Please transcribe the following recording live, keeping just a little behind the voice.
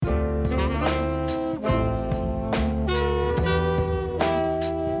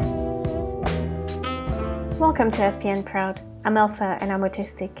Welcome to SPN Proud. I'm Elsa and I'm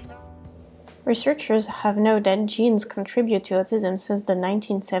autistic. Researchers have known that genes contribute to autism since the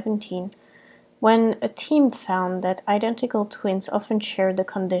 1970s, when a team found that identical twins often share the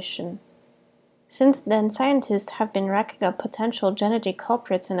condition. Since then, scientists have been racking up potential genetic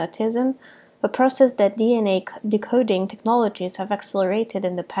culprits in autism, a process that DNA decoding technologies have accelerated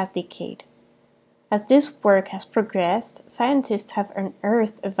in the past decade. As this work has progressed, scientists have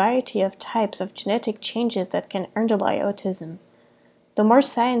unearthed a variety of types of genetic changes that can underlie autism. The more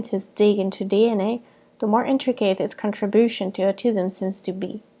scientists dig into DNA, the more intricate its contribution to autism seems to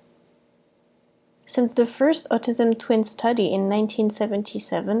be. Since the first autism twin study in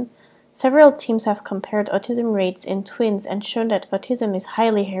 1977, several teams have compared autism rates in twins and shown that autism is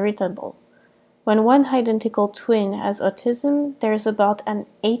highly heritable. When one identical twin has autism, there is about an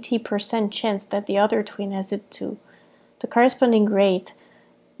 80% chance that the other twin has it too. The corresponding rate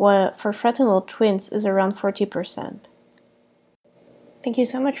for fraternal twins is around 40%. Thank you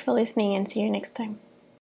so much for listening and see you next time.